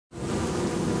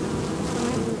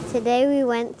Today we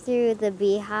went through the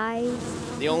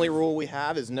beehives. The only rule we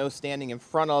have is no standing in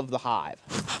front of the hive.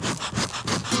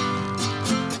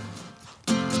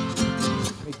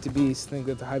 Make the bees think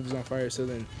that the hive is on fire, so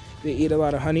then they eat a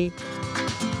lot of honey.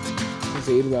 If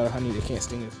they eat a lot of honey, they can't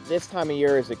sting us. This time of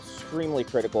year is extremely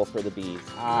critical for the bees.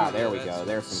 There we go.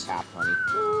 There's some capped honey.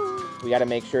 We got to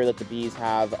make sure that the bees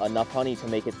have enough honey to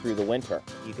make it through the winter.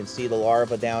 You can see the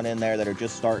larvae down in there that are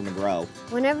just starting to grow.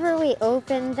 Whenever we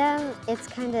open them, it's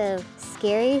kind of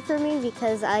scary for me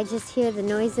because I just hear the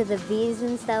noise of the bees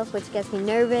and stuff, which gets me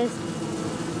nervous.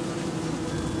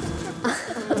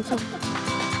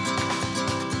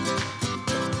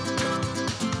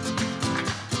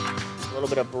 A little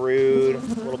bit of brood, a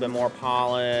little bit more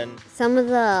pollen. Some of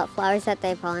the flowers that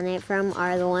they pollinate from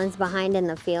are the ones behind in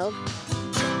the field.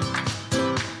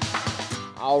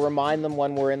 I'll remind them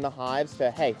when we're in the hives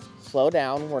to, hey, slow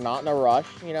down, we're not in a rush,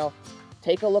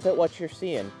 take a look at what you're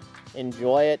seeing.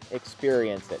 Enjoy it,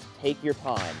 experience it, take your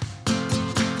time.